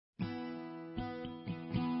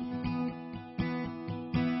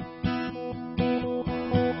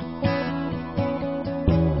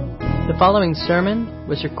following sermon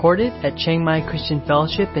was recorded at Chiang Mai Christian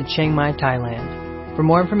Fellowship in Chiang Mai, Thailand. For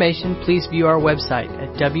more information, please view our website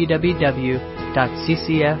at www.ccfth.org.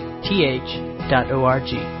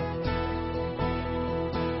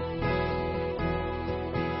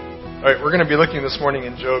 All right, we're going to be looking this morning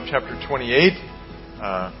in Job chapter 28.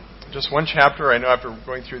 Just one chapter. I know after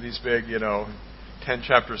going through these big,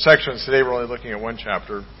 10-chapter sections, today we're only looking at one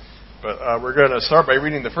chapter. But we're going to start by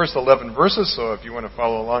reading the first 11 verses, so if you want to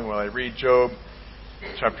follow along while I read Job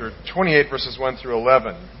chapter 28, verses 1 through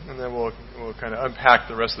 11, and then we'll kind of unpack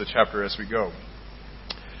the rest of the chapter as we go.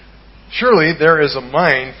 Surely there is a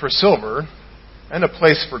mine for silver and a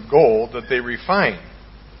place for gold that they refine.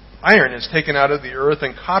 Iron is taken out of the earth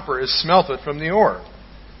and copper is smelted from the ore.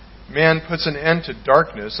 Man puts an end to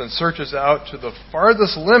darkness and searches out to the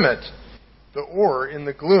farthest limit the ore in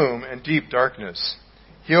the gloom and deep darkness.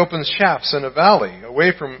 He opens shafts in a valley,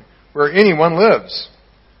 away from where anyone lives.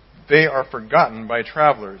 They are forgotten by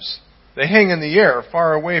travelers. They hang in the air,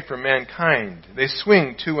 far away from mankind. They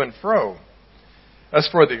swing to and fro. As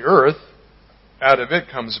for the earth, out of it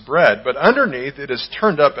comes bread, but underneath it is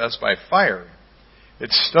turned up as by fire.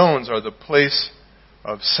 Its stones are the place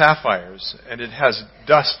of sapphires, and it has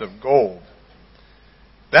dust of gold.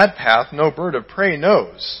 That path no bird of prey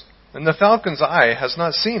knows, and the falcon's eye has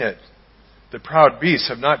not seen it. The proud beasts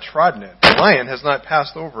have not trodden it. The lion has not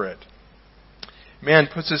passed over it. Man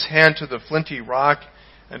puts his hand to the flinty rock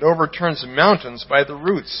and overturns mountains by the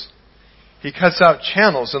roots. He cuts out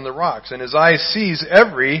channels in the rocks, and his eye sees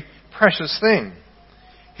every precious thing.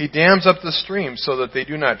 He dams up the streams so that they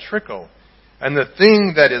do not trickle, and the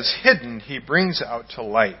thing that is hidden he brings out to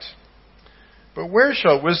light. But where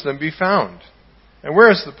shall wisdom be found? And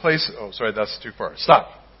where is the place... Oh, sorry, that's too far. Stop.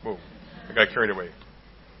 Whoa, I got carried away.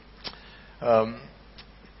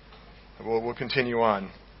 We'll continue on.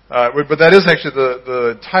 But that is actually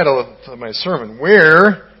the title of my sermon.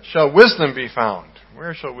 Where shall wisdom be found?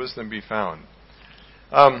 Where shall wisdom be found?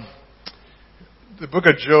 The book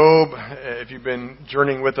of Job, if you've been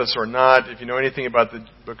journeying with us or not, if you know anything about the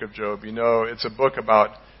book of Job, you know it's a book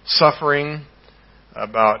about suffering,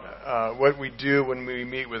 about what we do when we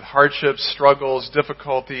meet with hardships, struggles,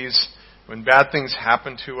 difficulties, when bad things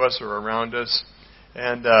happen to us or around us.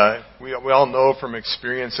 And we all know from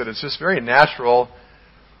experience that it's just very natural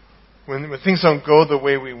when things don't go the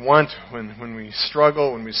way we want, when we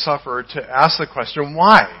struggle, when we suffer, to ask the question,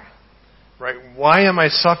 why? Right? Why am I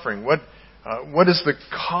suffering? What is the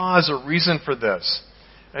cause or reason for this?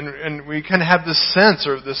 And we kind of have this sense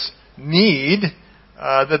or this need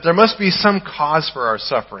that there must be some cause for our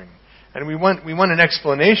suffering. And we want an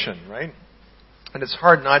explanation, right? And it's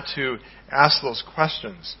hard not to ask those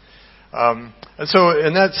questions. And so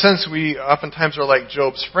in that sense, we oftentimes are like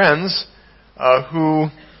Job's friends who,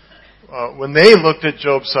 when they looked at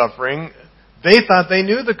Job's suffering, they thought they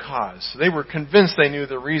knew the cause. They were convinced they knew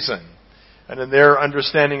the reason. And in their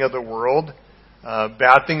understanding of the world,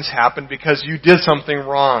 bad things happen because you did something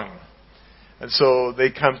wrong. And so they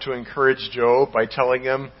come to encourage Job by telling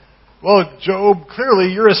him, well, Job,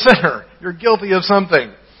 clearly you're a sinner. You're guilty of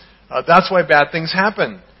something. That's why bad things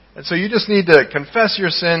happen. And so you just need to confess your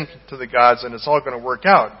sin to the gods and it's all going to work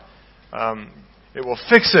out. It will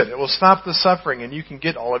fix it. It will stop the suffering and you can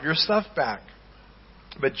get all of your stuff back.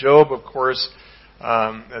 But Job, of course,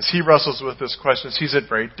 as he wrestles with this question, sees it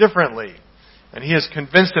very differently. And he is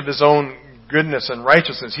convinced of his own goodness and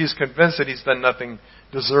righteousness. He's convinced that he's done nothing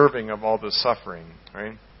deserving of all this suffering,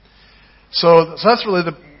 right? So that's really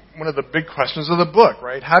one of the big questions of the book,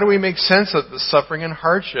 right? How do we make sense of the suffering and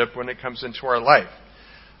hardship when it comes into our life?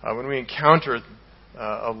 When we encounter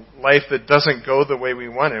a life that doesn't go the way we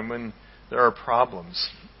want and when there are problems.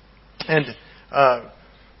 And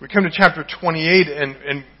we come to chapter 28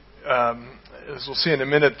 and as we'll see in a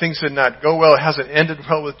minute, things did not go well. It hasn't ended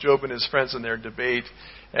well with Job and his friends in their debate.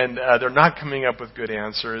 And they're not coming up with good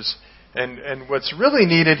answers. And what's really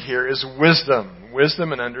needed here is wisdom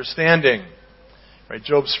and understanding. Right?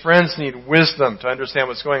 Job's friends need wisdom to understand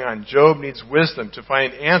what's going on. Job needs wisdom to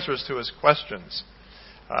find answers to his questions.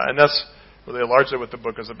 And that's really largely what the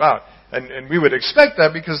book is about. And we would expect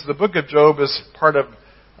that because the book of Job is part of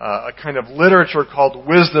a kind of literature called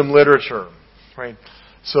wisdom literature. Right?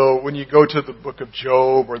 So when you go to the book of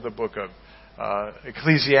Job or the book of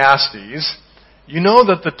Ecclesiastes, you know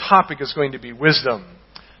that the topic is going to be wisdom.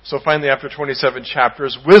 So finally, after 27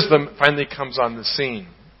 chapters, wisdom finally comes on the scene.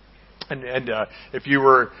 And if you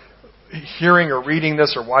were hearing or reading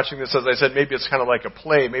this or watching this, as I said, maybe it's kind of like a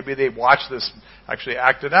play. Maybe they watch this actually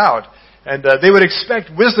acted out. And they would expect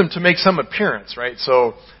wisdom to make some appearance, right?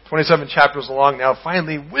 So 27 chapters along now,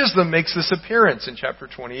 finally wisdom makes this appearance in chapter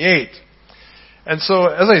 28. And so,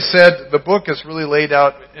 as I said, the book is really laid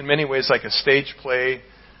out in many ways like a stage play,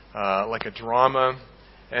 like a drama.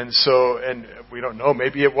 And we don't know,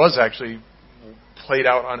 maybe it was actually played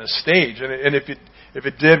out on a stage. And if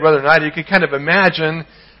it did, whether or not, you could kind of imagine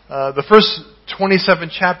the first 27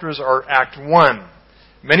 chapters are Act 1.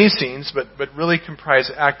 Many scenes, but really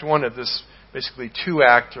comprise Act 1 of this basically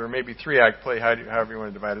 2-act or maybe 3-act play, however you want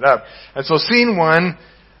to divide it up. And so scene 1,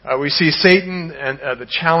 we see Satan and the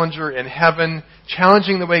challenger in heaven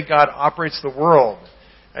challenging the way God operates the world.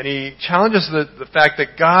 And he challenges the fact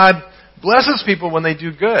that God blesses people when they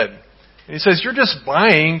do good. And he says, you're just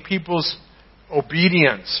buying people's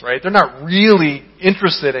obedience, right? They're not really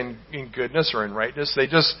interested in goodness or in rightness. They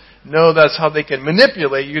just know that's how they can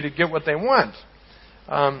manipulate you to get what they want.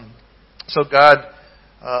 So God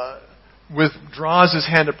withdraws his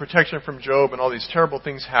hand of protection from Job, and all these terrible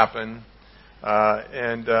things happen.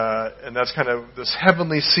 And that's kind of, this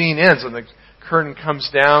heavenly scene ends, and the curtain comes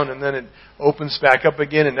down, and then it opens back up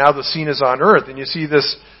again, and now the scene is on earth. And you see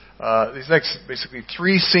these next basically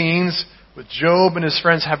 3 scenes with Job and his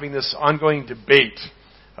friends having this ongoing debate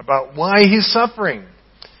about why he's suffering.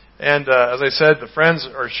 And as I said, the friends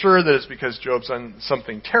are sure that it's because Job's done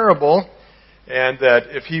something terrible, and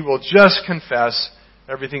that if he will just confess,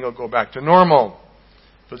 everything will go back to normal.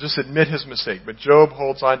 He'll just admit his mistake. But Job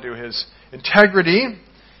holds on to his integrity,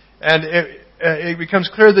 and it becomes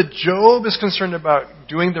clear that Job is concerned about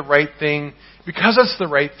doing the right thing because it's the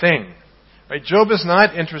right thing. Right? Job is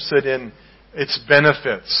not interested in its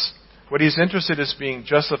benefits. What he's interested in is being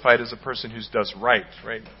justified as a person who does right.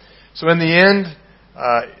 So in the end,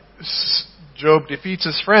 Job defeats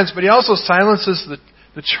his friends, but he also silences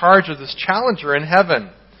the charge of this challenger in heaven.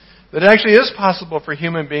 That it actually is possible for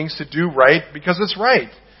human beings to do right because it's right.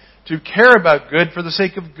 To care about good for the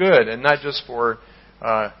sake of good and not just for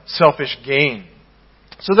selfish gain.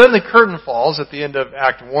 So then the curtain falls at the end of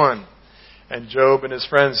Act 1. And Job and his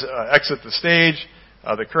friends exit the stage.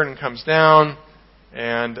 The curtain comes down.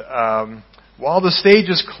 And while the stage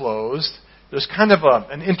is closed, there's kind of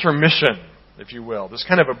an intermission, if you will. There's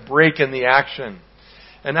kind of a break in the action.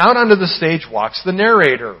 And out onto the stage walks the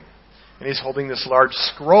narrator. And he's holding this large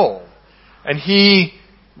scroll. And he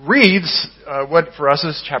reads what for us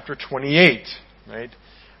is chapter 28. Right?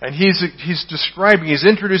 And he's describing, he's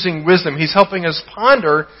introducing wisdom. He's helping us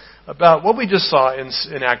ponder about what we just saw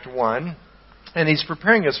in Act 1. And he's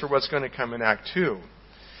preparing us for what's going to come in Act 2.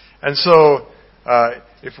 And so,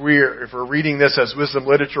 if we're reading this as wisdom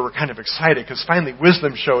literature, we're kind of excited because finally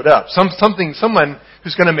wisdom showed up. Someone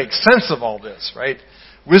who's going to make sense of all this, right?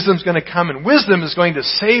 Wisdom's going to come, and wisdom is going to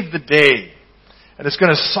save the day. And it's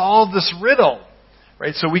going to solve this riddle,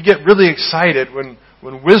 right? So we get really excited when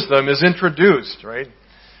wisdom is introduced, right?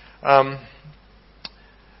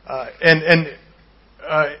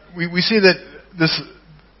 We see that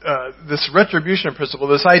this retribution principle,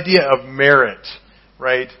 this idea of merit,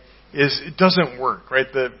 right, it doesn't work, right?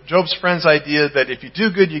 Job's friend's idea that if you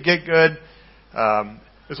do good, you get good,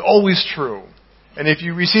 is always true. And if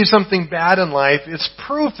you receive something bad in life, it's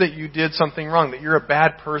proof that you did something wrong, that you're a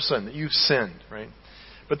bad person, that you've sinned, right?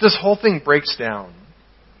 But this whole thing breaks down,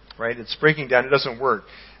 right? It's breaking down. It doesn't work.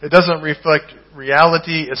 It doesn't reflect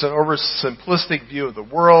reality. It's an oversimplistic view of the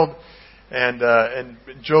world. And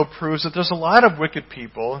Job proves that there's a lot of wicked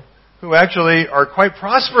people who actually are quite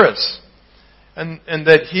prosperous. And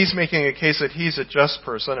that he's making a case that he's a just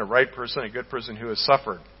person, a right person, a good person who has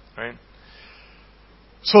suffered, right?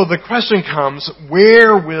 So the question comes,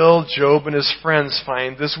 where will Job and his friends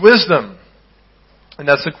find this wisdom? And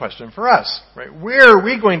that's the question for us, right? Where are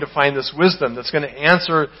we going to find this wisdom that's going to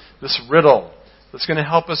answer this riddle, that's going to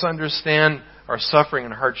help us understand our suffering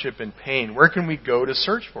and hardship and pain? Where can we go to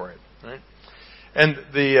search for it, right? And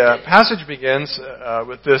the passage begins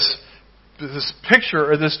with this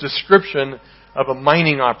picture or this description of a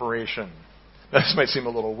mining operation. This might seem a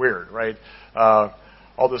little weird, right?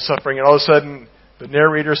 All the suffering, and all of a sudden the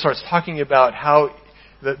narrator starts talking about how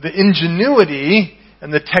the ingenuity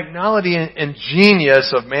and the technology and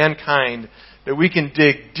genius of mankind, that we can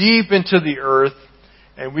dig deep into the earth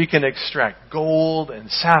and we can extract gold and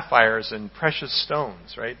sapphires and precious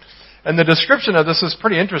stones, right? And the description of this is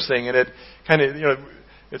pretty interesting, and it kind of,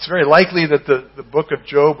 it's very likely that the book of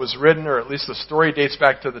Job was written, or at least the story dates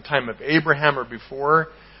back to the time of Abraham or before.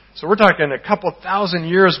 So we're talking a couple thousand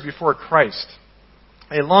years before Christ.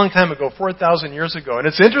 A long time ago, 4,000 years ago. And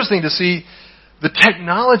it's interesting to see the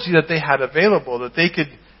technology that they had available, that they could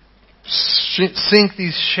sink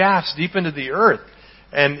these shafts deep into the earth.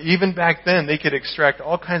 And even back then, they could extract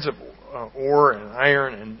all kinds of ore and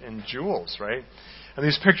iron and jewels, right? And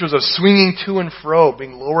these pictures of swinging to and fro,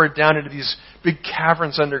 being lowered down into these big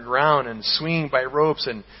caverns underground and swinging by ropes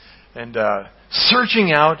and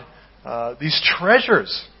searching out these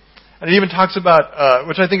treasures. And it even talks about,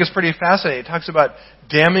 which I think is pretty fascinating, it talks about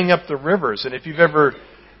damming up the rivers. And if you've ever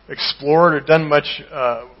explored or done much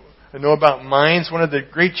and know about mines, one of the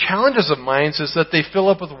great challenges of mines is that they fill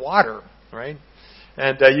up with water, right?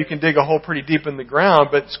 And you can dig a hole pretty deep in the ground,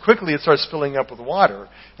 but quickly it starts filling up with water.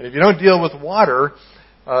 And if you don't deal with water,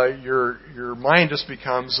 your mine just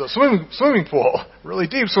becomes a swimming pool, really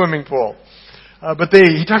deep swimming pool. But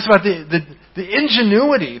he talks about the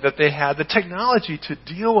ingenuity that they had, the technology to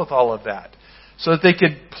deal with all of that, so that they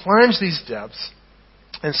could plunge these depths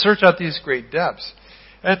and search out these great depths.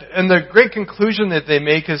 And the great conclusion that they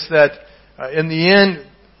make is that in the end,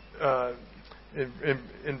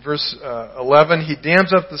 in verse 11, he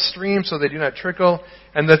dams up the stream so they do not trickle,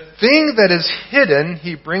 and the thing that is hidden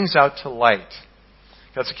he brings out to light.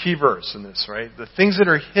 That's a key verse in this, right? The things that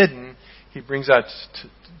are hidden he brings out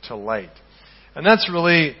to light. And that's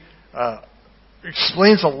really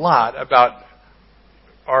explains a lot about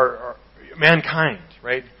our mankind,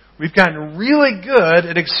 right? We've gotten really good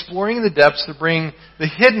at exploring the depths to bring the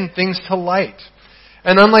hidden things to light.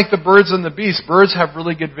 And unlike the birds and the beasts, birds have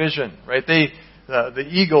really good vision, right? The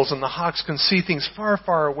eagles and the hawks can see things far,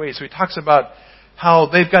 far away. So he talks about how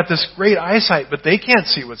they've got this great eyesight, but they can't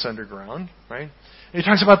see what's underground, right? And he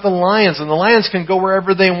talks about the lions, and the lions can go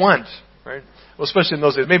wherever they want, right? Well, especially in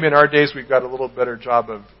those days. Maybe in our days we've got a little better job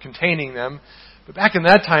of containing them. But back in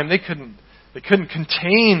that time, they couldn't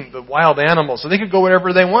contain the wild animals, so they could go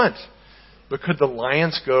wherever they want. But could the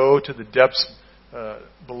lions go to the depths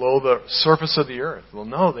below the surface of the earth? Well,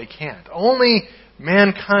 no, they can't. Only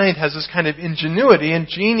mankind has this kind of ingenuity and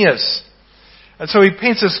genius. And so he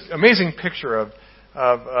paints this amazing picture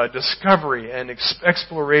of discovery and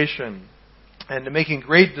exploration and making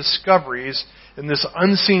great discoveries in this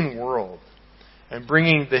unseen world and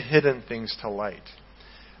bringing the hidden things to light.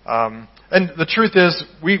 And the truth is,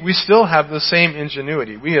 we still have the same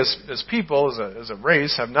ingenuity. We as people, as a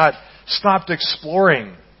race, have not stopped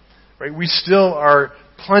exploring. Right? We still are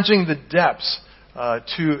plunging the depths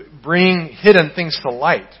to bring hidden things to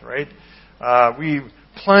light. Right? We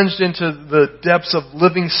plunged into the depths of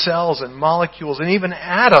living cells and molecules and even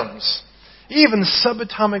atoms, even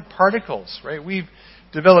subatomic particles. Right? We've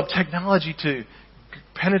developed technology to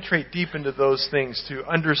penetrate deep into those things, to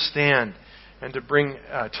understand and to bring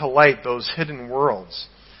to light those hidden worlds.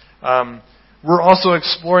 We're also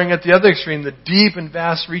exploring at the other extreme the deep and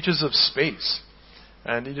vast reaches of space.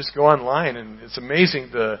 And you just go online, and it's amazing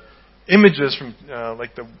the images from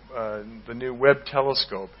like the new Webb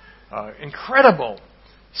telescope. Incredible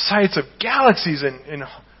sights of galaxies and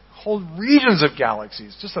whole regions of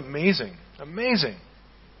galaxies. Just amazing. Amazing.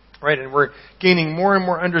 Right? And we're gaining more and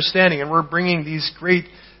more understanding, and we're bringing these great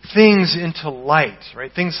things into light.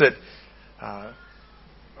 Right? Things that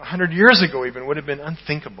 100 years ago even would have been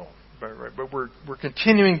unthinkable. But we're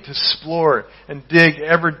continuing to explore and dig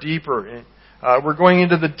ever deeper. We're going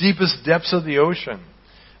into the deepest depths of the ocean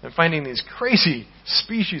and finding these crazy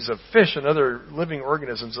species of fish and other living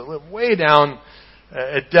organisms that live way down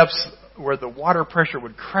at depths where the water pressure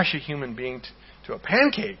would crush a human being to a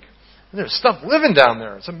pancake. And there's stuff living down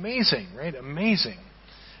there. It's amazing, right? Amazing.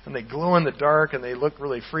 And they glow in the dark and they look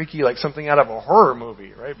really freaky, like something out of a horror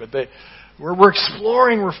movie, right? But we're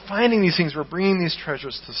exploring, we're finding these things, we're bringing these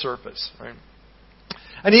treasures to surface, right?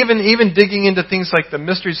 And even digging into things like the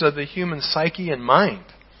mysteries of the human psyche and mind,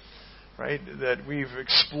 right? That we've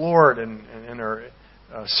explored and are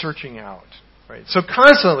searching out, right? So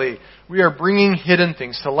constantly we are bringing hidden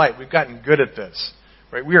things to light. We've gotten good at this,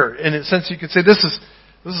 right? We are, in a sense, you could say this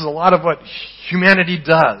is a lot of what humanity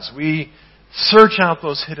does. We search out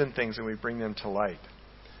those hidden things and we bring them to light.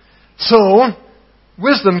 So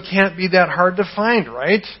wisdom can't be that hard to find,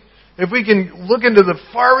 right? If we can look into the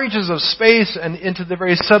far reaches of space and into the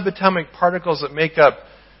very subatomic particles that make up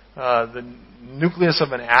the nucleus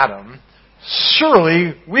of an atom,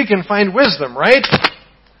 surely we can find wisdom, right?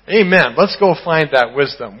 Amen. Let's go find that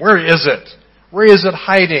wisdom. Where is it? Where is it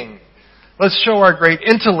hiding? Let's show our great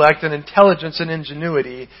intellect and intelligence and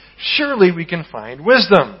ingenuity. Surely we can find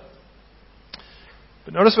wisdom.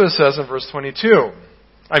 But notice what it says in verse 22.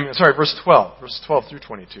 Verse 12. Verses 12 through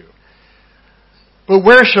 22. But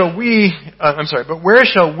where shall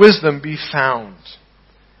wisdom be found?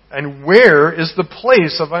 And where is the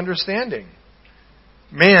place of understanding?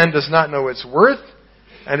 Man does not know its worth,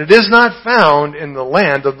 and it is not found in the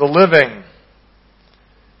land of the living.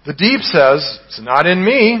 The deep says, it's not in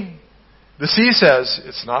me. The sea says,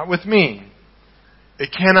 it's not with me.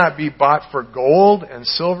 It cannot be bought for gold, and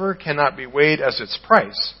silver cannot be weighed as its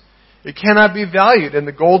price. It cannot be valued in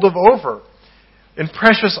the gold of Ophir, in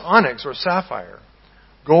precious onyx or sapphire.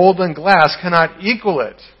 Gold and glass cannot equal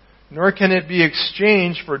it, nor can it be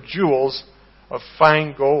exchanged for jewels of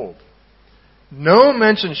fine gold. No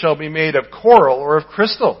mention shall be made of coral or of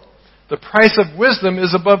crystal. The price of wisdom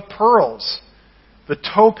is above pearls. The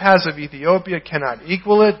topaz of Ethiopia cannot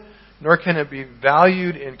equal it, nor can it be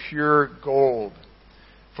valued in pure gold.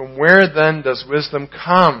 From where then does wisdom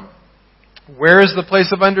come? Where is the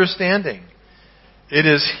place of understanding? It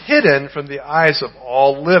is hidden from the eyes of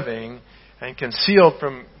all living and concealed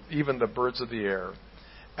from even the birds of the air.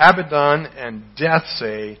 Abaddon and death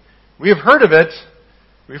say, we have heard of it,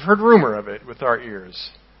 we've heard rumor of it with our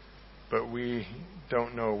ears, but we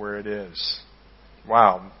don't know where it is.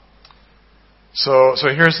 Wow. So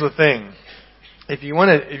here's the thing. If you want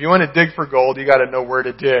to dig for gold, you got to know where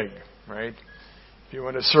to dig, right? If you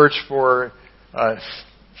want to search for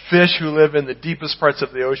fish who live in the deepest parts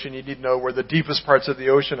of the ocean, you need to know where the deepest parts of the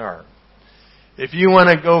ocean are. If you want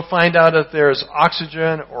to go find out if there's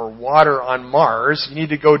oxygen or water on Mars, you need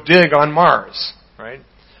to go dig on Mars, right?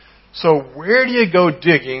 So where do you go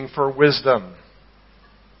digging for wisdom?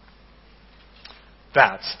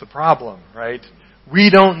 That's the problem, right? We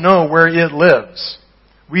don't know where it lives.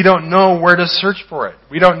 We don't know where to search for it.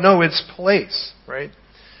 We don't know its place, right?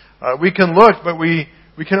 We can look, but we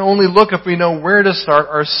can only look if we know where to start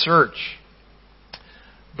our search.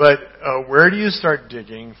 But where do you start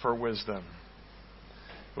digging for wisdom?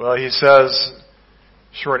 Well, he says,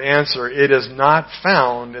 short answer, it is not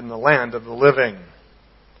found in the land of the living.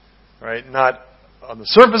 Right? Not on the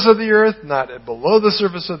surface of the earth, not below the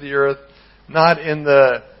surface of the earth, not in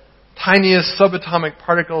the tiniest subatomic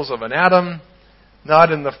particles of an atom,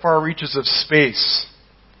 not in the far reaches of space.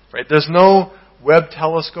 Right? There's no Webb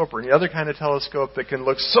telescope or any other kind of telescope that can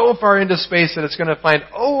look so far into space that it's going to find,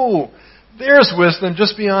 oh, there's wisdom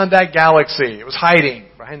just beyond that galaxy. It was hiding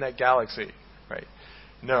behind that galaxy. Right?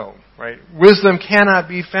 No. Right? Wisdom cannot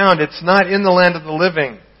be found. It's not in the land of the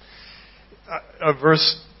living.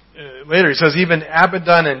 Later he says, even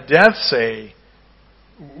Abaddon and death say,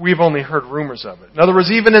 we've only heard rumors of it. In other words,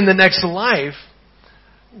 even in the next life,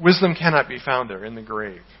 wisdom cannot be found there in the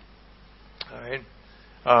grave. All right?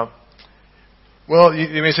 Well,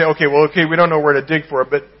 you may say, okay, we don't know where to dig for it,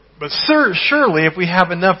 but surely if we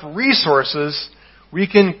have enough resources, we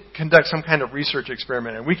can conduct some kind of research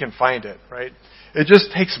experiment and we can find it, right? It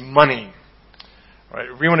just takes money. Right?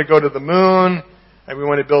 If we want to go to the moon and we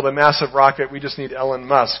want to build a massive rocket, we just need Elon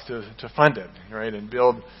Musk to fund it, right? And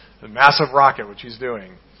build a massive rocket, which he's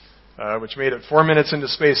doing, which made it 4 minutes into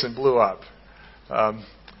space and blew up.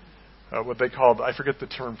 What they called, I forget the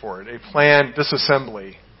term for it, a planned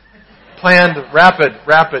disassembly. Planned rapid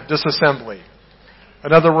disassembly.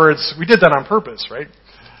 In other words, we did that on purpose, right?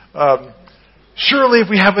 Surely if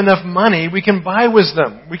we have enough money, we can buy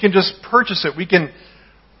wisdom. We can just purchase it. We can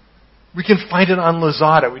find it on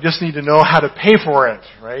Lazada. We just need to know how to pay for it,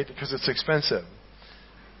 right? Because it's expensive.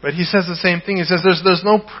 But he says the same thing. He says there's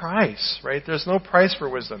no price, right? There's no price for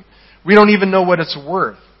wisdom. We don't even know what it's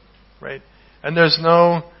worth, right? And it's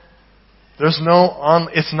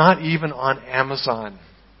not even on Amazon.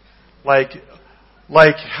 Like,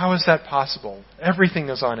 how is that possible? Everything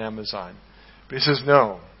is on Amazon. But he says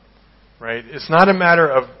no, right? It's not a matter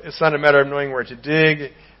of knowing where to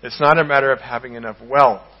dig. It's not a matter of having enough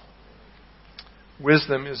wealth.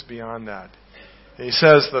 Wisdom is beyond that. And he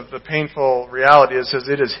says the painful reality is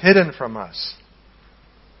it is hidden from us.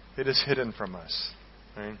 It is hidden from us,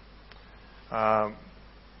 right?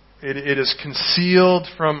 It is concealed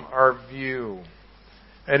from our view.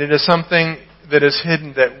 And it is something that is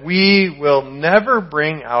hidden that we will never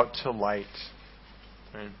bring out to light.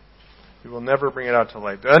 Right? We will never bring it out to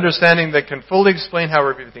light. The understanding that can fully explain how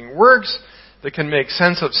everything works, that can make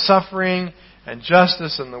sense of suffering and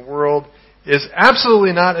justice in the world, is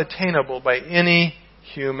absolutely not attainable by any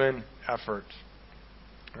human effort.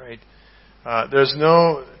 Right? There's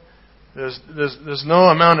no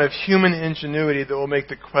amount of human ingenuity that will make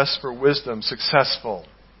the quest for wisdom successful.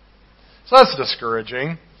 So that's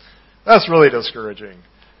discouraging. That's really discouraging.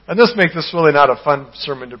 And this makes this really not a fun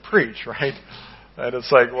sermon to preach, right? And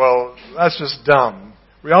it's like, well, that's just dumb.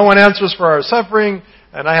 We all want answers for our suffering,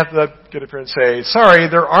 and I have to get up here and say, sorry,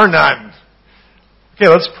 there are none. Okay,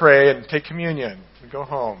 let's pray and take communion and go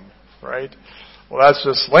home, right? Well, that's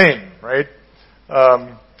just lame, right?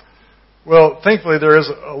 Well, thankfully there is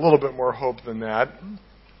a little bit more hope than that.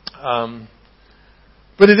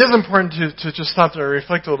 But it is important to just stop there and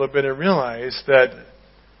reflect a little bit and realize that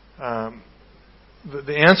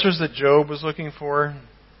the answers that Job was looking for,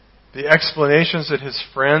 the explanations that his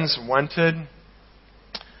friends wanted,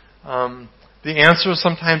 the answers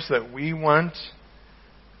sometimes that we want.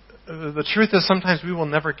 The truth is sometimes we will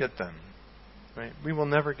never get them. Right? We will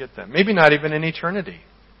never get them. Maybe not even in eternity.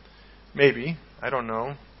 Maybe. I don't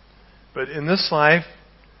know. But in this life,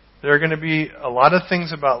 there are going to be a lot of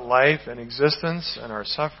things about life and existence and our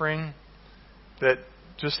suffering that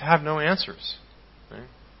just have no answers. Right?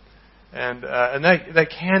 And that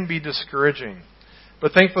can be discouraging.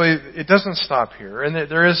 But thankfully, it doesn't stop here. And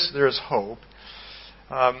there is hope.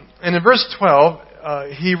 And in verse 12,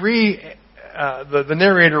 the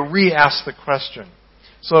narrator re-asks the question.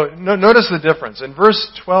 So notice the difference. In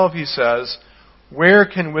verse 12 he says, where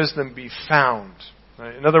can wisdom be found?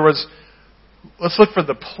 Right? In other words, let's look for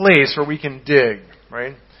the place where we can dig.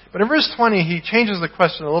 Right? But in verse 20 he changes the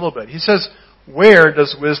question a little bit. He says, where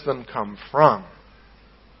does wisdom come from?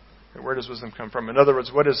 Where does wisdom come from? In other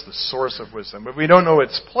words, what is the source of wisdom? If we don't know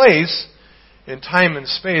its place in time and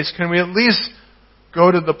space, can we at least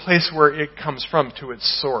go to the place where it comes from, to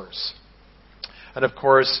its source? And of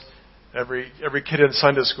course, every kid in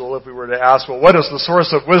Sunday school, if we were to ask, well, what is the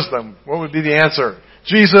source of wisdom? What would be the answer?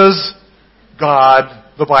 Jesus, God,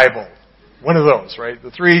 the Bible. One of those, right?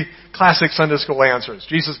 The three classic Sunday school answers.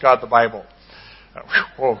 Jesus, God, the Bible.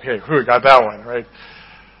 Okay, who got that one, right?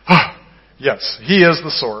 Yes, He is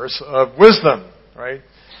the source of wisdom, right?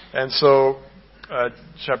 And so,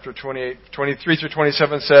 chapter 28, 23 through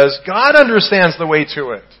 27 says, God understands the way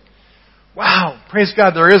to it. Wow, praise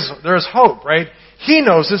God, there is hope, right? He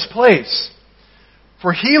knows His place.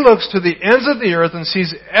 For He looks to the ends of the earth and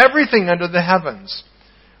sees everything under the heavens.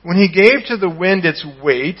 When He gave to the wind its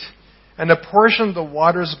weight and apportioned the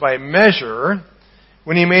waters by measure,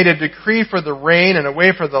 when He made a decree for the rain and a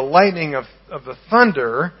way for the lightning of the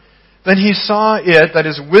thunder, then He saw it, that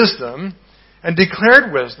is wisdom, and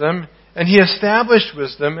declared wisdom, and He established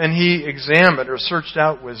wisdom, and He examined or searched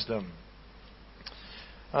out wisdom.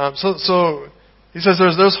 So he says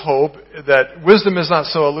there's hope that wisdom is not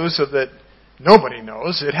so elusive that nobody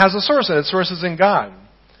knows. It has a source, and its source is in God.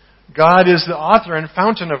 God is the author and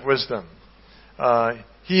fountain of wisdom.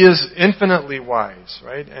 He is infinitely wise,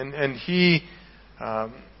 right? And He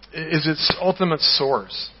is its ultimate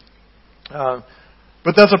source.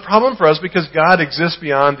 But that's a problem for us because God exists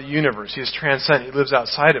beyond the universe. He is transcendent. He lives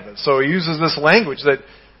outside of it. So he uses this language that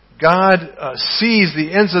God sees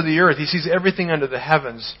the ends of the earth. He sees everything under the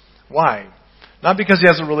heavens. Why? Not because He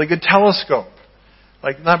has a really good telescope.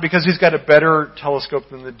 Not because He's got a better telescope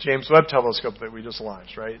than the James Webb telescope that we just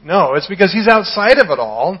launched, right? No, it's because He's outside of it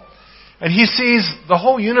all. And He sees the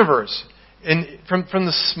whole universe. From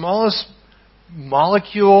the smallest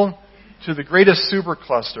molecule to the greatest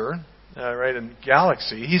supercluster, right, in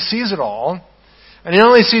galaxy. He sees it all. And He not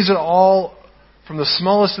only sees it all from the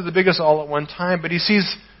smallest to the biggest all at one time, but He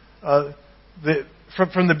sees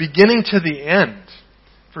from the beginning to the end.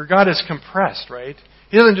 For God is compressed, right?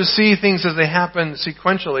 He doesn't just see things as they happen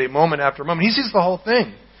sequentially, moment after moment. He sees the whole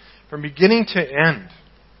thing from beginning to end.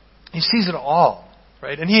 He sees it all,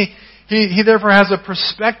 right? And He therefore has a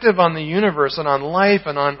perspective on the universe and on life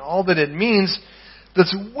and on all that it means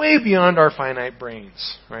that's way beyond our finite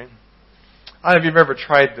brains, right? I don't know if you've ever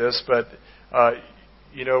tried this, but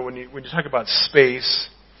when you talk about space,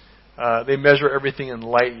 they measure everything in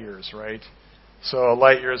light years, right? So a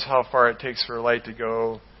light year is how far it takes for light to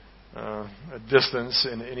go a distance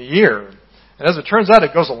in a year. And as it turns out,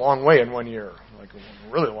 it goes a long way in 1 year, like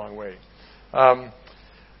a really long way.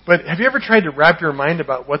 But have you ever tried to wrap your mind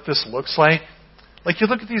about what this looks like? Like you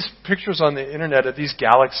look at these pictures on the internet of these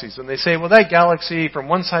galaxies, and they say, well, that galaxy from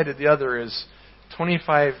one side to the other is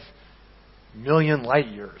 25 million light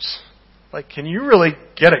years. Like, can you really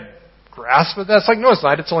get a grasp of that? It's like, no, it's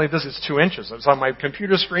not. It's only this. It's 2 inches. It's on my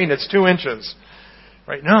computer screen. It's 2 inches.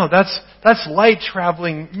 Right? No, that's light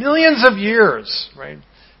traveling millions of years. Right?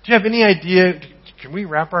 Do you have any idea? Can we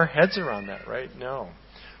wrap our heads around that? Right? No.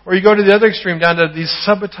 Or you go to the other extreme, down to these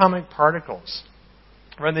subatomic particles.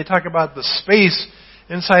 Right? They talk about the space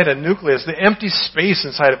inside a nucleus, the empty space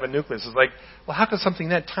inside of a nucleus. It's like, well, how could something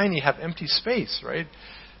that tiny have empty space? Right?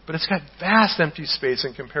 But it's got vast empty space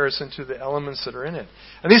in comparison to the elements that are in it.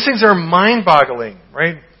 And these things are mind-boggling,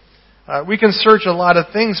 right? We can search a lot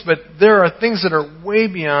of things, but there are things that are way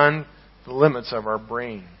beyond the limits of our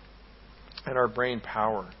brain and our brain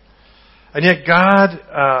power. And yet God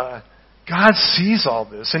sees all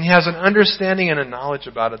this, and He has an understanding and a knowledge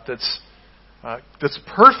about it that's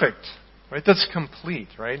perfect, right? That's complete,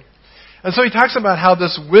 right? And so He talks about how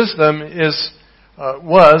this wisdom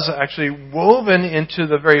was actually woven into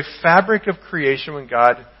the very fabric of creation when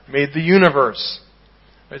God made the universe.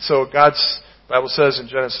 Right? So The Bible says in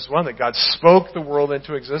Genesis 1 that God spoke the world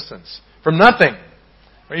into existence from nothing.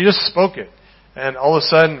 Right? He just spoke it. And all of a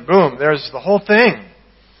sudden, boom, there's the whole thing.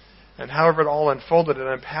 And however it all unfolded and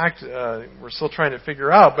unpacked, we're still trying to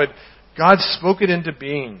figure out. But God spoke it into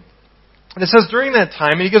being. And it says during that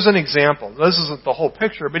time, and he gives an example. This isn't the whole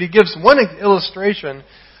picture, but he gives one illustration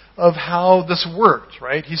of how this worked,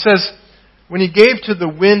 right? He says, when he gave to the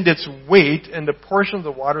wind its weight and the portion of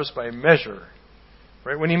the waters by measure,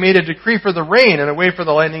 right? When he made a decree for the rain and a way for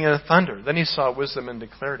the lightning and the thunder, then he saw wisdom and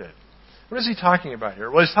declared it. What is he talking about here?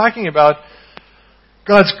 Well, he's talking about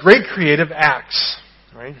God's great creative acts,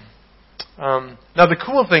 right? Now, the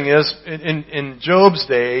cool thing is, in Job's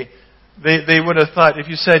day, they would have thought, if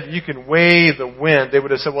you said you can weigh the wind, they would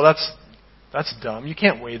have said, well, that's dumb. You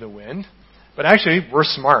can't weigh the wind. But actually, we're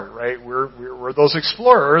smart, right? We're those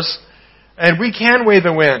explorers, and we can weigh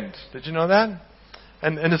the wind. Did you know that?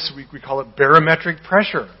 And we call it barometric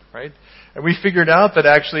pressure, right? And we figured out that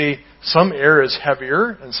actually some air is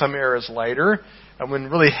heavier and some air is lighter. And when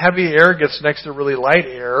really heavy air gets next to really light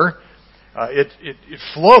air, it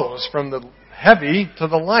flows from the heavy to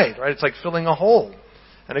the light, right? It's like filling a hole.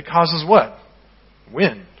 And it causes what?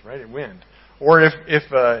 Wind, right? Wind. Or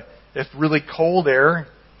if really cold air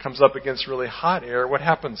comes up against really hot air, what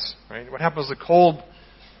happens, right? What happens to cold?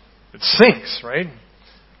 It sinks, right?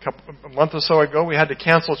 A month or so ago, we had to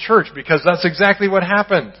cancel church because that's exactly what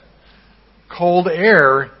happened. Cold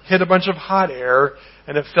air hit a bunch of hot air,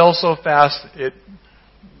 and it fell so fast it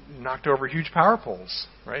knocked over huge power poles,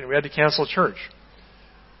 right? And we had to cancel church.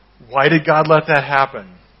 Why did God let that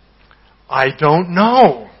happen? I don't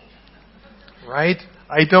know, right?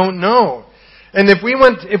 I don't know. And if we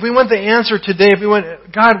want the answer today,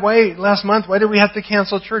 God, why last month? Why did we have to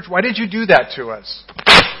cancel church? Why did you do that to us?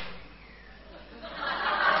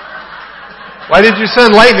 Why did you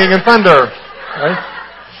send lightning and thunder? Right?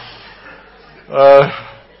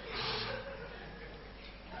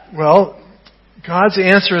 Well, God's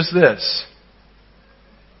answer is this.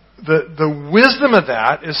 The wisdom of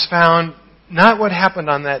that is found not what happened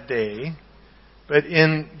on that day, but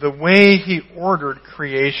in the way He ordered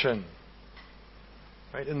creation.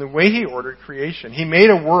 Right? In the way He ordered creation. He made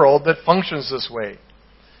a world that functions this way.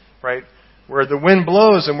 Right? Where the wind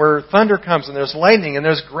blows and where thunder comes and there's lightning and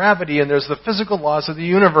there's gravity and there's the physical laws of the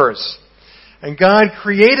universe. And God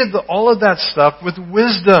created all of that stuff with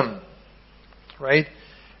wisdom. Right?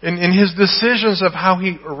 In His decisions of how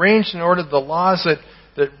He arranged and ordered the laws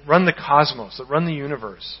that run the cosmos, that run the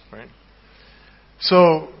universe. Right?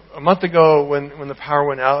 So, a month ago when the power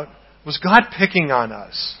went out, was God picking on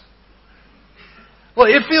us? Well,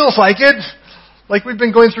 it feels like it. Like we've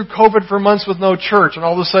been going through COVID for months with no church, and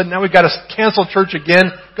all of a sudden now we've got to cancel church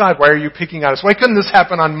again. God, why are you picking on us? Why couldn't this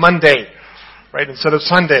happen on Monday, right, instead of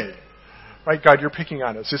Sunday? Right, God, you're picking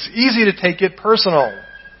on us. It's easy to take it personal.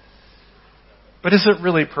 But is it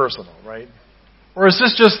really personal, right? Or is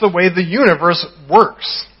this just the way the universe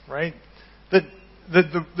works, right? That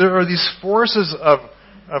there are these forces of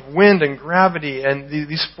wind and gravity and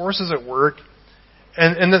these forces at work,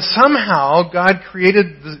 and that somehow God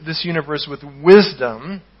created this universe with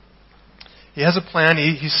wisdom. He has a plan.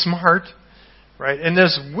 He's smart, right? And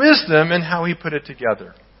there's wisdom in how He put it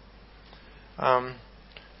together. And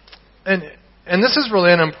this is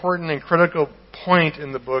really an important and critical point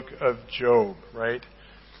in the book of Job, right?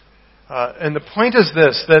 And the point is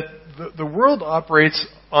this, that the world operates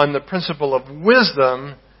on the principle of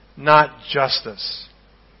wisdom, not justice.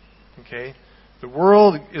 Okay? The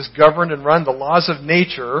world is governed and run, the laws of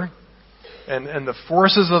nature and the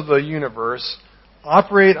forces of the universe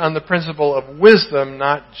operate on the principle of wisdom,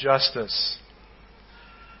 not justice.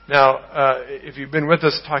 Now, if you've been with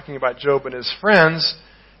us talking about Job and his friends,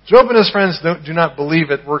 Job and his friends do not believe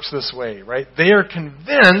it works this way, right? They are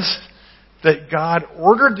convinced that God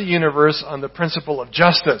ordered the universe on the principle of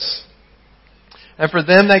justice. And for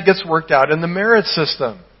them, that gets worked out in the merit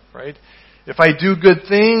system, right? If I do good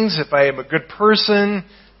things, if I am a good person,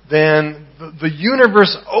 then the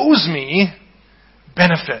universe owes me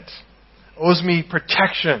benefit, owes me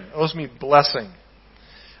protection, owes me blessing.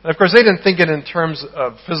 And of course, they didn't think it in terms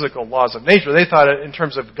of physical laws of nature. They thought it in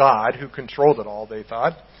terms of God, who controlled it all, they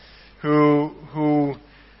thought, who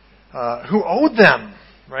owed them,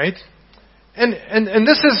 right? And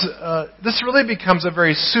this really becomes a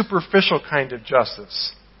very superficial kind of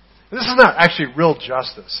justice. This is not actually real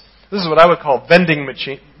justice. This is what I would call vending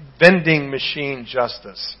machine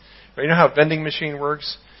justice. You know how a vending machine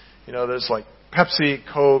works? You know, there's like Pepsi,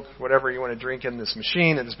 Coke, whatever you want to drink in this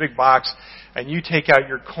machine, in this big box, and you take out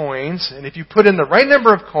your coins, and if you put in the right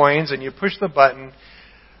number of coins and you push the button,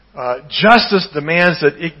 justice demands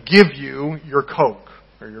that it give you your Coke,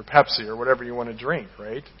 or your Pepsi or whatever you want to drink,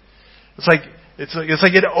 right? It's like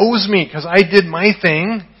it owes me because I did my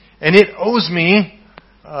thing, and it owes me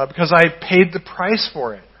because I paid the price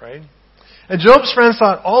for it, right? And Job's friends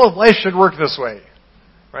thought all of life should work this way,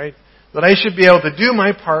 right? That I should be able to do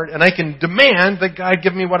my part, and I can demand that God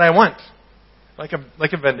give me what I want, like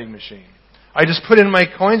a vending machine. I just put in my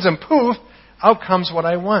coins, and poof, out comes what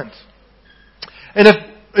I want. And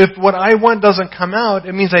if what I want doesn't come out,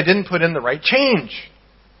 it means I didn't put in the right change,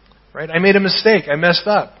 right? I made a mistake. I messed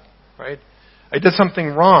up, right? I did something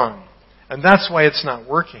wrong, and that's why it's not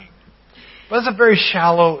working. But that's a very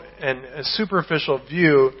shallow and a superficial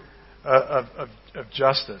view of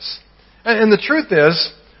justice. And the truth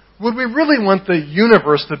is, would we really want the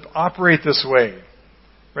universe to operate this way?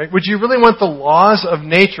 Right? Would you really want the laws of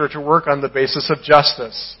nature to work on the basis of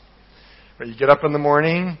justice? Right? You get up in the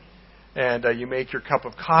morning and you make your cup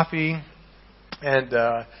of coffee, and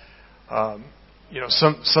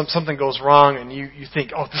something goes wrong, and you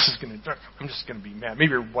think, I'm just going to be mad.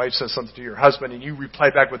 Maybe your wife says something to your husband, and you reply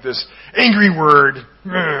back with this angry word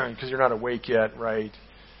because you're not awake yet, right?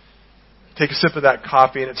 Take a sip of that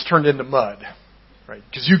coffee, and it's turned into mud, right?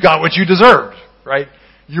 Because you got what you deserved, right?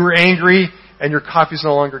 You were angry, and your coffee's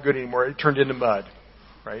no longer good anymore. It turned into mud,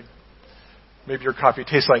 right? Maybe your coffee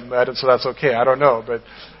tastes like mud, and so that's okay. I don't know, but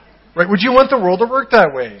right? Would you want the world to work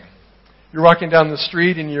that way? You're walking down the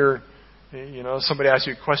street, and somebody asks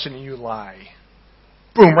you a question, and you lie.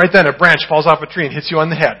 Boom! Right then, a branch falls off a tree and hits you on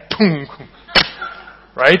the head. Boom!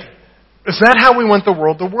 Right? Is that how we want the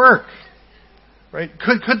world to work? Right?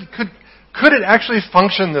 Could it actually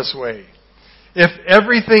function this way? If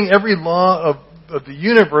every law of the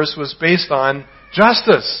universe was based on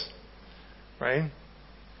justice, right?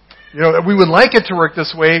 We would like it to work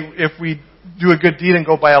this way if we do a good deed and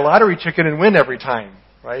go buy a lottery ticket and win every time,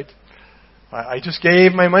 right? I just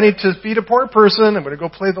gave my money to feed a poor person. I'm going to go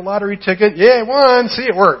play the lottery ticket. Yeah, I won. See,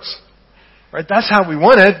 it works. Right? That's how we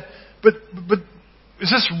want it. But is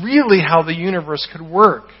this really how the universe could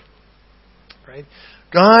work? Right?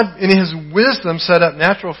 God, in His wisdom, set up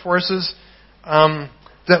natural forces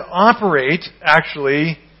that operate,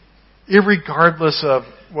 actually, irregardless of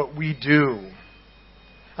what we do.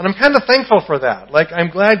 And I'm kind of thankful for that. Like, I'm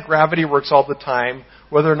glad gravity works all the time,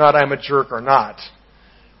 whether or not I'm a jerk or not.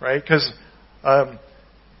 Right? Because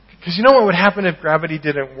you know what would happen if gravity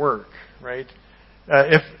didn't work, right?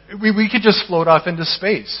 If we could just float off into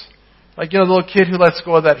space. Like, the little kid who lets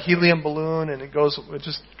go of that helium balloon and it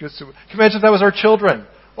just goes to... Can you imagine if that was our children?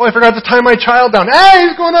 Oh, I forgot to tie my child down. Hey,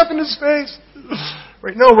 he's going up into space.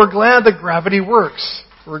 Right? No, we're glad that gravity works.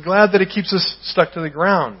 We're glad that it keeps us stuck to the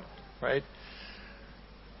ground, right?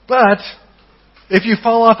 But if you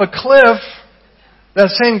fall off a cliff, that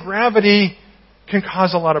same gravity can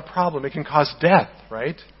cause a lot of problem. It can cause death,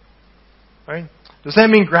 right? Right? Does that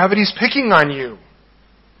mean gravity's picking on you?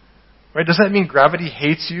 Right? Does that mean gravity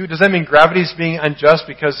hates you? Does that mean gravity's being unjust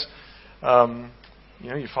because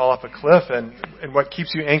you fall off a cliff and what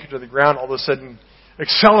keeps you anchored to the ground all of a sudden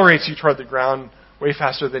accelerates you toward the ground way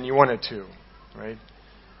faster than you want it to, right?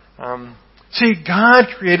 See, God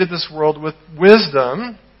created this world with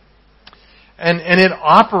wisdom, and it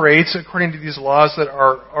operates according to these laws that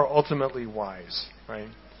are ultimately wise, right?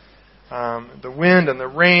 The wind and the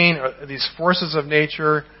rain, these forces of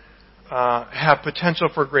nature, have potential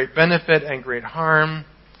for great benefit and great harm.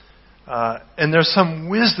 And there's some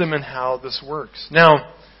wisdom in how this works.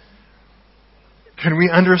 Now, can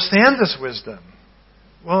we understand this wisdom?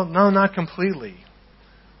 Well, no, not completely.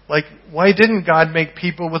 Like, why didn't God make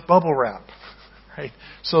people with bubble wrap? Right?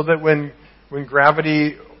 So that when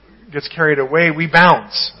gravity gets carried away, we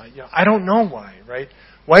bounce. I don't know why, right?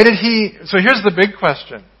 Why did He... So here's the big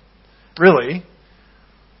question. Really,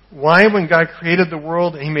 why, when God created the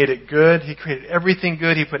world, He made it good, He created everything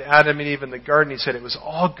good, He put Adam and Eve in the garden, He said it was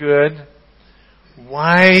all good,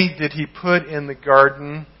 why did He put in the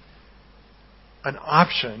garden an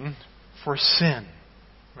option for sin?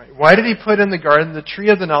 Right? Why did He put in the garden the tree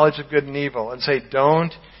of the knowledge of good and evil and say,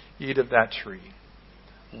 don't eat of that tree?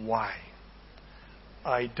 Why?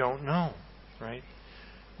 I don't know, right?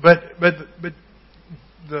 But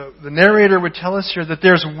the narrator would tell us here that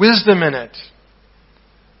there's wisdom in it.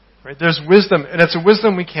 Right? There's wisdom, and it's a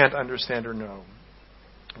wisdom we can't understand or know.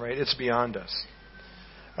 Right? It's beyond us.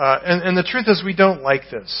 And the truth is we don't like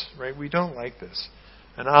this. Right? We don't like this.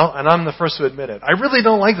 And I'm the first to admit it. I really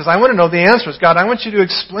don't like this. I want to know the answers. God, I want you to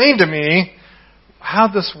explain to me how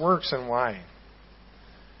this works and why.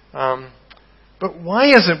 But why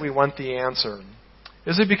is it we want the answer?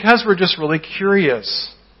 Is it because we're just really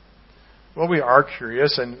curious? Well, we are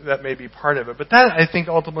curious, and that may be part of it. But that, I think,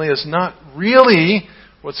 ultimately is not really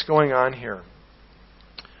what's going on here.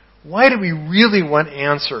 Why do we really want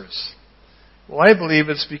answers? Well, I believe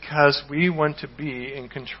it's because we want to be in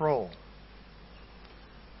control.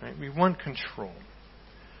 Right? We want control.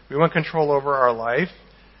 We want control over our life.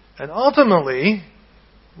 And ultimately,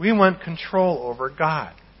 we want control over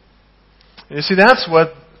God. And you see, that's what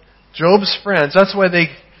Job's friends, that's why they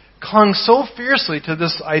clung so fiercely to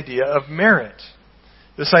this idea of merit,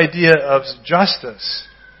 this idea of justice.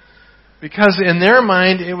 Because in their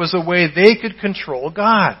mind, it was a way they could control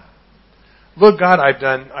God. Look, God,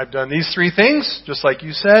 I've done these 3 things, just like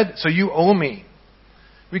you said, so you owe me.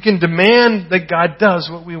 We can demand that God does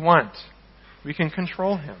what we want. We can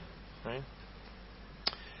control Him. Right?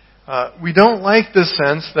 We don't like this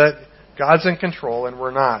sense that God's in control and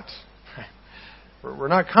we're not. We're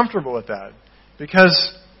not comfortable with that.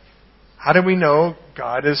 Because how do we know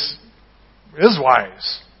God is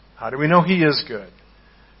wise? How do we know He is good?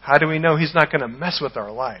 How do we know He's not going to mess with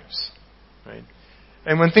our lives? Right?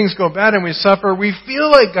 And when things go bad and we suffer, we feel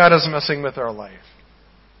like God is messing with our life.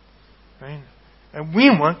 Right? And we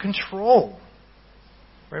want control.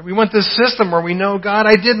 Right? We want this system where we know, God,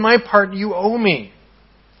 I did my part, you owe me.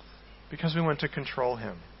 Because we want to control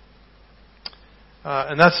Him.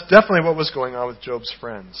 And that's definitely what was going on with Job's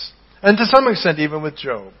friends. And to some extent even with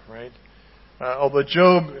Job. Right? Although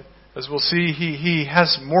Job, as we'll see, he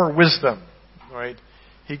has more wisdom. Right?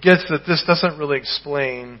 He gets that this doesn't really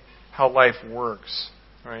explain how life works,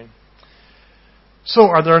 right? So,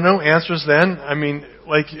 are there no answers then? I mean,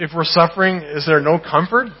 like, if we're suffering, is there no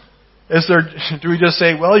comfort? Do we just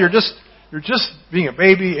say, well, you're just being a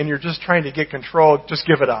baby and you're just trying to get control, just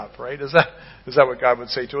give it up, right? Is that what God would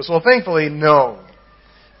say to us? Well, thankfully, no.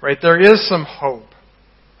 Right? There is some hope,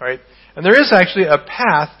 right? And there is actually a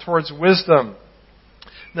path towards wisdom.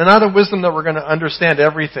 Now, not a wisdom that we're going to understand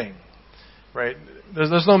everything, right?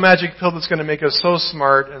 There's no magic pill that's going to make us so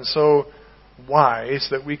smart and so wise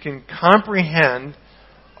that we can comprehend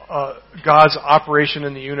God's operation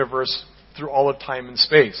in the universe through all of time and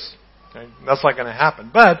space. Okay? That's not going to happen.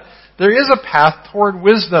 But there is a path toward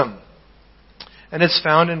wisdom. And it's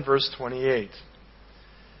found in verse 28.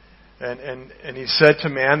 And He said to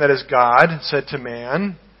man, that is God, said to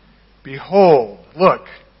man, behold, look,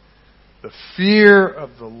 the fear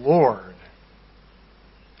of the Lord,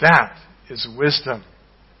 that is wisdom.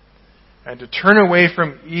 And to turn away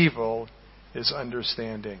from evil is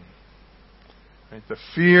understanding. Right? The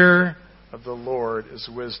fear of the Lord is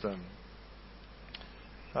wisdom.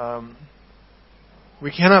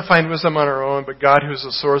 We cannot find wisdom on our own, but God, who is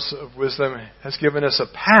the source of wisdom, has given us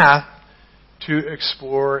a path to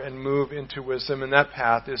explore and move into wisdom, and that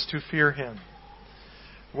path is to fear Him.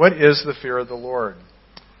 What is the fear of the Lord?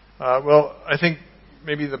 Well, I think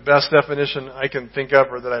maybe the best definition I can think of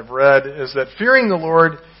or that I've read is that fearing the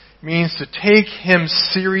Lord means to take Him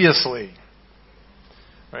seriously.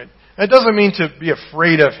 Right? It doesn't mean to be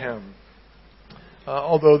afraid of Him.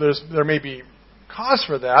 Although there may be cause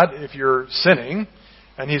for that if you're sinning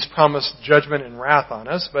and He's promised judgment and wrath on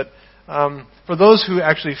us. But for those who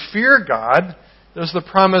actually fear God, there's the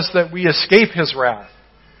promise that we escape His wrath.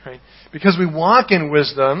 Right? Because we walk in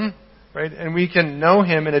wisdom, right, and we can know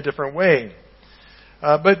Him in a different way.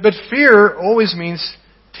 But fear always means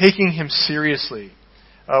taking Him seriously.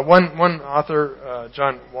 One author,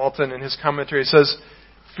 John Walton, in his commentary says,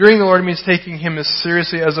 fearing the Lord means taking Him as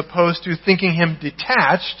seriously as opposed to thinking Him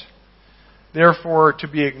detached, therefore to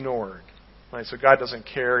be ignored. Right? So God doesn't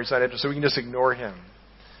care, He's not interested, so we can just ignore Him.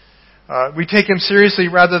 We take Him seriously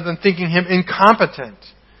rather than thinking Him incompetent,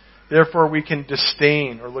 therefore we can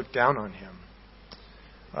disdain or look down on Him.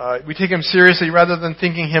 We take Him seriously rather than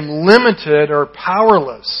thinking Him limited or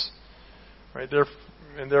powerless, right?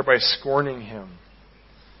 And thereby scorning Him.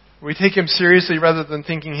 We take Him seriously rather than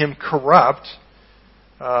thinking Him corrupt,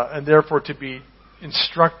 and therefore to be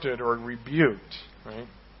instructed or rebuked, right?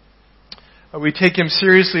 We take Him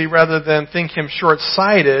seriously rather than think Him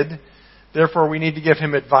short-sighted, therefore we need to give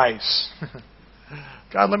Him advice.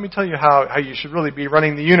 God, let me tell you how you should really be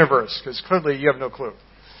running the universe, because clearly you have no clue.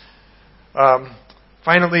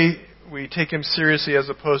 Finally, we take Him seriously as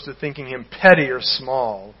opposed to thinking Him petty or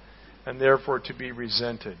small, and therefore to be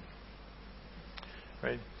resented.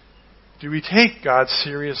 Right? Do we take God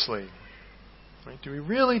seriously? Right? Do we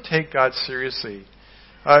really take God seriously?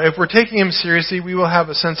 If we're taking Him seriously, we will have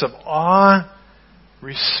a sense of awe,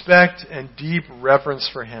 respect, and deep reverence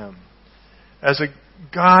for Him as a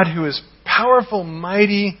God who is powerful,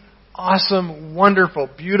 mighty, awesome, wonderful,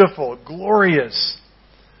 beautiful, glorious,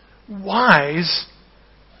 wise,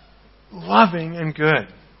 loving, and good.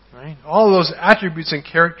 Right? All those attributes and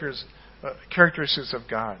characteristics of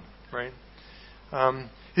God. Right?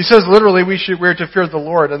 He says literally we're to fear the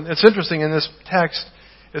Lord. And it's interesting in this text,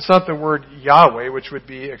 it's not the word Yahweh, which would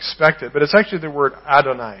be expected, but it's actually the word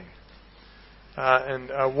Adonai.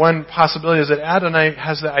 And one possibility is that Adonai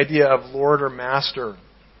has the idea of Lord or Master.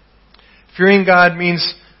 Fearing God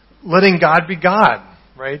means letting God be God,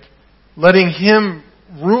 right? Letting Him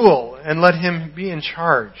rule and let Him be in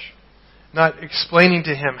charge. Not explaining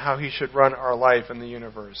to Him how He should run our life in the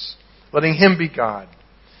universe. Letting Him be God.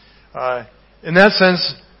 In that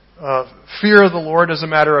sense, fear of the Lord is a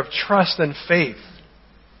matter of trust and faith.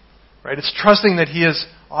 Right? It's trusting that He is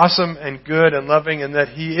awesome and good and loving and that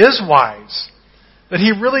He is wise. That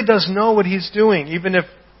He really does know what He's doing, even if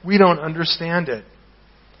we don't understand it.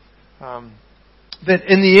 That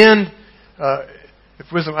in the end,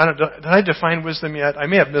 if wisdom, did I define wisdom yet? I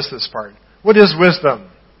may have missed this part. What is wisdom?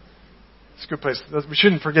 It's a good place. We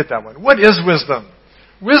shouldn't forget that one. What is wisdom?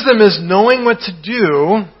 Wisdom is knowing what to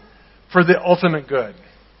do for the ultimate good.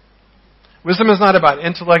 Wisdom is not about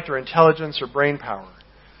intellect or intelligence or brain power.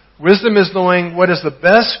 Wisdom is knowing what is the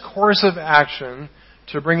best course of action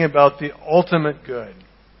to bring about the ultimate good.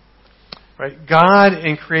 Right? God,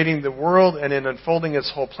 in creating the world and in unfolding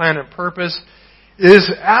its whole plan and purpose,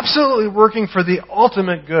 is absolutely working for the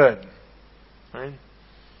ultimate good. Right?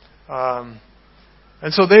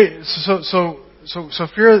 And so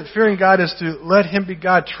fearing God is to let Him be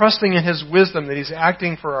God, trusting in His wisdom that He's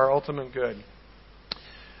acting for our ultimate good.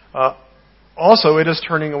 Also, it is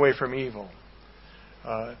turning away from evil.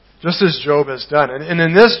 Just as Job has done. And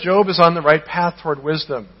in this, Job is on the right path toward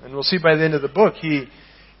wisdom. And we'll see by the end of the book, he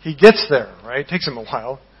gets there, right? It takes him a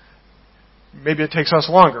while. Maybe it takes us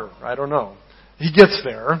longer. I don't know. He gets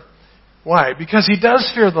there. Why? Because he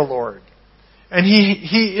does fear the Lord. And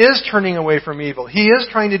he is turning away from evil. He is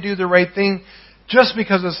trying to do the right thing just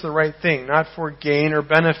because it's the right thing, not for gain or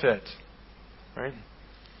benefit. Right?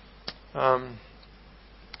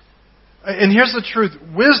 And here's the truth.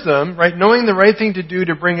 Wisdom, right, knowing the right thing to do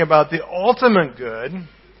to bring about the ultimate good,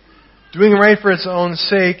 doing right for its own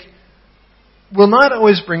sake, will not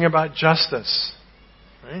always bring about justice.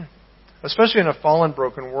 Right? Especially in a fallen,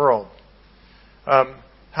 broken world.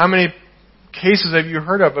 How many cases have you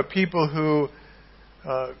heard of people who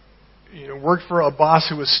worked for a boss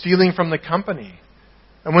who was stealing from the company?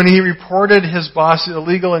 And when he reported his boss'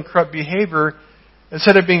 illegal and corrupt behavior,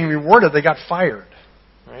 instead of being rewarded, they got fired.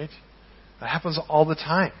 Right? That happens all the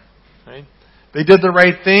time. Right? They did the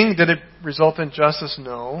right thing. Did it result in justice?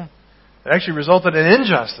 No. It actually resulted in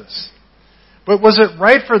injustice. But was it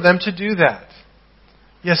right for them to do that?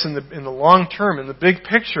 Yes, in the long term, in the big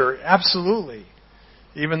picture, absolutely.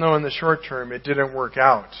 Even though in the short term it didn't work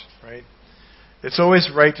out. Right? It's always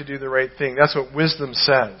right to do the right thing. That's what wisdom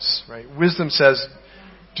says. Right? Wisdom says,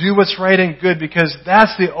 do what's right and good because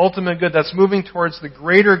that's the ultimate good. That's moving towards the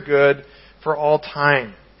greater good for all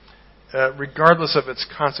time. Regardless of its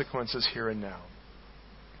consequences here and now.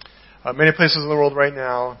 Many places in the world right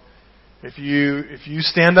now, if you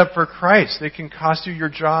stand up for Christ, it can cost you your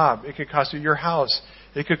job. It could cost you your house.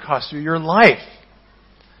 It could cost you your life.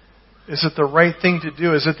 Is it the right thing to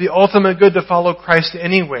do? Is it the ultimate good to follow Christ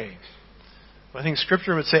anyway? Well, I think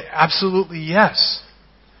Scripture would say absolutely yes.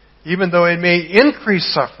 Even though it may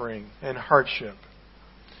increase suffering and hardship,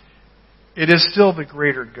 it is still the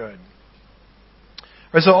greater good.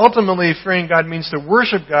 Right, so ultimately, fearing God means to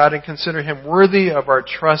worship God and consider Him worthy of our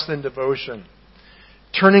trust and devotion.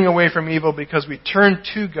 Turning away from evil because we turn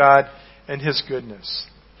to God and His goodness.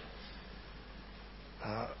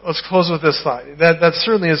 Let's close with this thought. That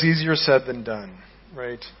certainly is easier said than done,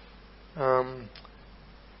 right?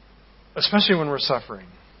 Especially when we're suffering,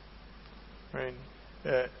 right?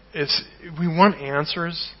 We want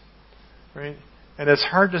answers, right? And it's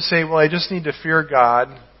hard to say, well, I just need to fear God.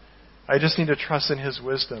 I just need to trust in His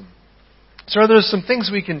wisdom. So there's some things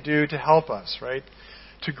we can do to help us, right?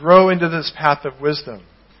 To grow into this path of wisdom.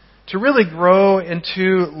 To really grow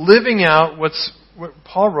into living out what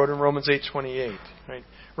Paul wrote in Romans 8:28. Right?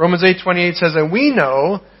 Romans 8:28 says, and we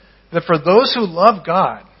know that for those who love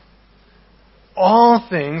God, all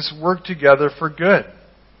things work together for good.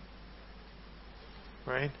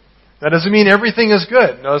 Right? That doesn't mean everything is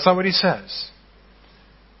good. No, that's not what he says.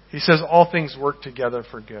 He says all things work together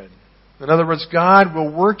for good. In other words, God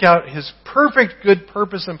will work out His perfect good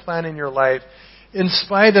purpose and plan in your life in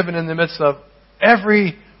spite of and in the midst of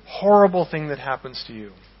every horrible thing that happens to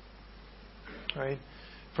you. Right?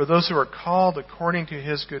 For those who are called according to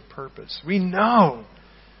His good purpose. We know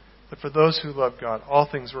that for those who love God, all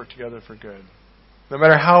things work together for good. No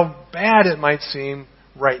matter how bad it might seem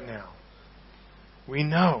right now. We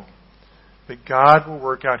know that God will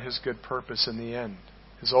work out His good purpose in the end.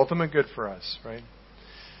 His ultimate good for us, right?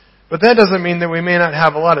 But that doesn't mean that we may not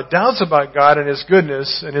have a lot of doubts about God and His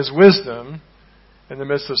goodness and His wisdom in the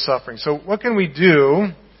midst of suffering. So what can we do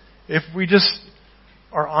if we just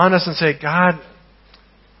are honest and say, God,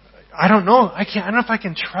 I don't know. I don't know if I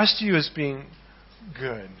can trust you as being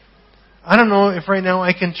good. I don't know if right now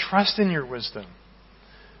I can trust in your wisdom.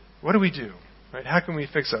 What do we do? Right? How can we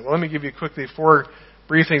fix that? Well, let me give you quickly 4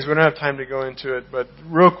 brief things. We don't have time to go into it, but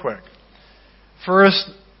real quick. First,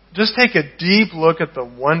 just take a deep look at the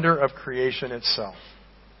wonder of creation itself.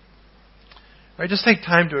 Right? Just take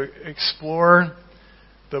time to explore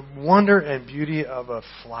the wonder and beauty of a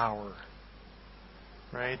flower.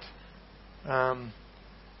 Right?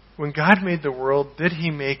 When God made the world, did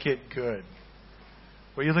He make it good?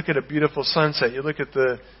 Well, you look at a beautiful sunset. You look at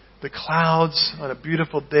the clouds on a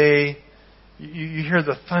beautiful day. You hear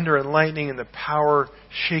the thunder and lightning and the power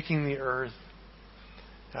shaking the earth.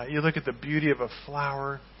 You look at the beauty of a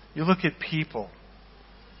flower. You look at people.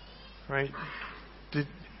 Right?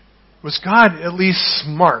 Was God at least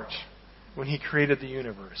smart when He created the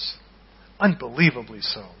universe? Unbelievably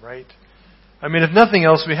so, right? I mean, if nothing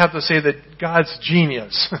else, we have to say that God's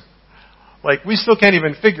genius. Like, we still can't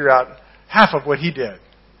even figure out half of what He did.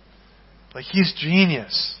 Like, He's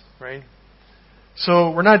genius, right?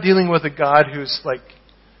 So we're not dealing with a God who's like,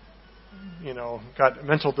 got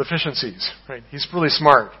mental deficiencies, right? He's really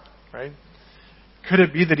smart, right? Could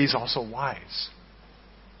it be that He's also wise?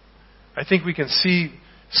 I think we can see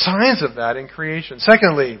signs of that in creation.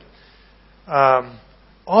 Secondly,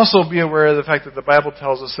 also be aware of the fact that the Bible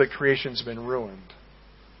tells us that creation's been ruined.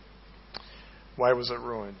 Why was it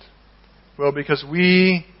ruined? Well, because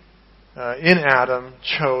we, in Adam,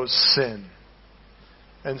 chose sin.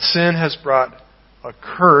 And sin has brought a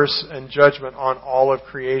curse and judgment on all of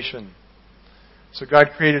creation. So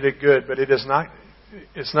God created it good, but it's not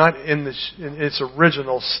in its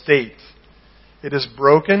original state. It is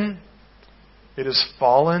broken, it is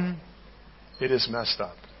fallen, it is messed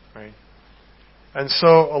up, right? And so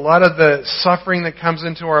a lot of the suffering that comes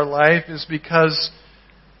into our life is because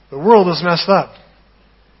the world is messed up.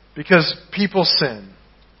 Because people sin.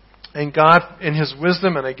 And God, in His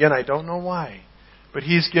wisdom, and again, I don't know why, but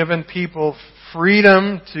He's given people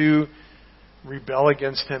freedom to rebel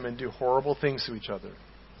against Him and do horrible things to each other.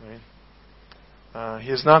 Right? He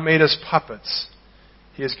has not made us puppets.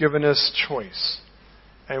 He has given us choice.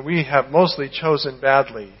 And we have mostly chosen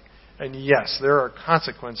badly. And yes, there are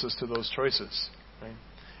consequences to those choices. Right?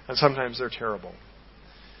 And sometimes they're terrible.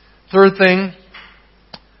 Third thing,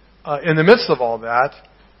 in the midst of all that,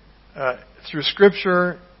 through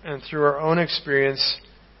Scripture and through our own experience,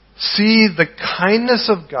 see the kindness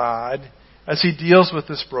of God as He deals with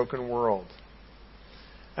this broken world.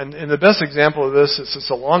 And the best example of this is, it's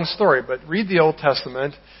a long story, but read the Old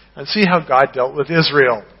Testament and see how God dealt with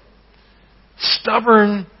Israel.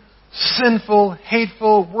 Stubborn, sinful,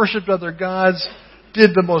 hateful, worshipped other gods,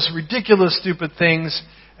 did the most ridiculous, stupid things,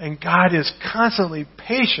 and God is constantly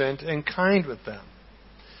patient and kind with them.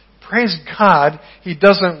 Praise God, He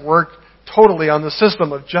doesn't work totally on the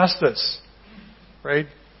system of justice. Right?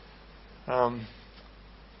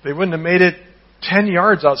 They wouldn't have made it 10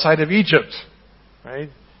 yards outside of Egypt. Right?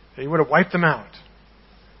 He would have wiped them out.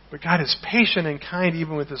 But God is patient and kind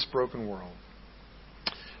even with this broken world.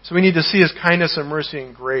 So we need to see His kindness and mercy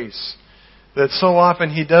and grace. That so often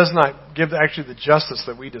He does not give actually the justice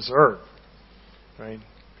that we deserve. Right?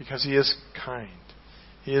 Because He is kind.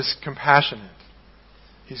 He is compassionate.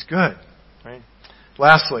 He's good. Right?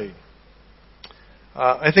 Lastly,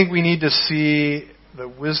 I think we need to see the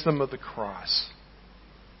wisdom of the cross.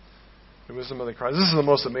 The wisdom of the cross. This is the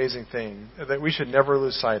most amazing thing that we should never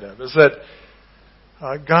lose sight of. Is that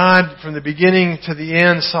God, from the beginning to the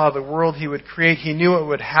end, saw the world He would create. He knew what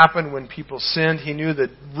would happen when people sinned. He knew the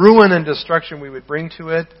ruin and destruction we would bring to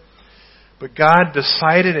it. But God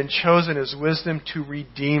decided and chose in His wisdom to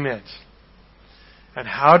redeem it. And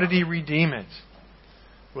how did He redeem it?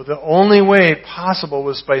 Well, the only way possible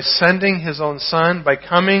was by sending His own Son, by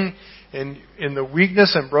coming in the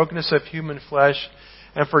weakness and brokenness of human flesh,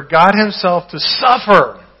 and for God Himself to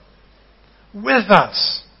suffer with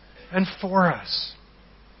us and for us.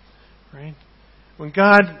 Right? When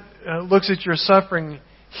God looks at your suffering,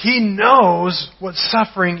 He knows what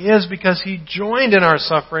suffering is because He joined in our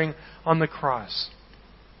suffering on the cross.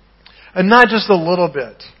 And not just a little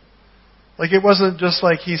bit. Like, it wasn't just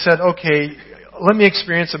like He said, okay, let me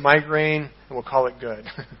experience a migraine and we'll call it good.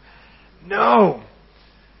 No.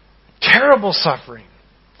 Terrible suffering.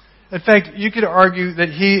 In fact, you could argue that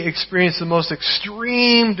He experienced the most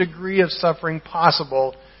extreme degree of suffering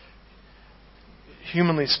possible,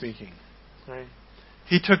 humanly speaking. Right?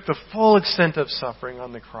 He took the full extent of suffering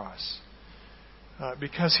on the cross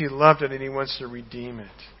because He loved it and He wants to redeem it.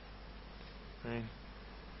 Right?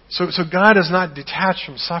 So God is not detached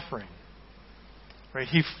from suffering. Right?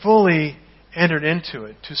 He fully entered into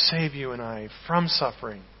it to save you and I from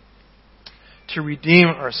suffering, to redeem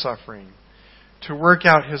our suffering, to work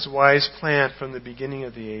out His wise plan from the beginning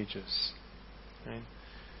of the ages. Right?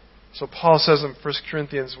 So Paul says in 1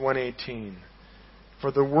 Corinthians 1:18,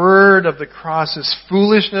 "For the word of the cross is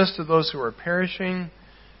foolishness to those who are perishing,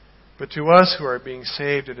 but to us who are being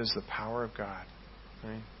saved, it is the power of God."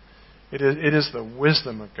 Right? It is the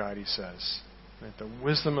wisdom of God, he says. Right? The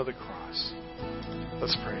wisdom of the cross.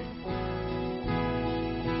 Let's pray.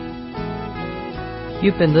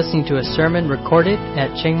 You've been listening to a sermon recorded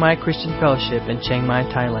at Chiang Mai Christian Fellowship in Chiang Mai,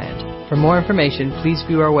 Thailand. For more information, please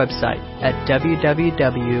view our website at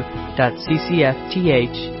www.ccfth.org.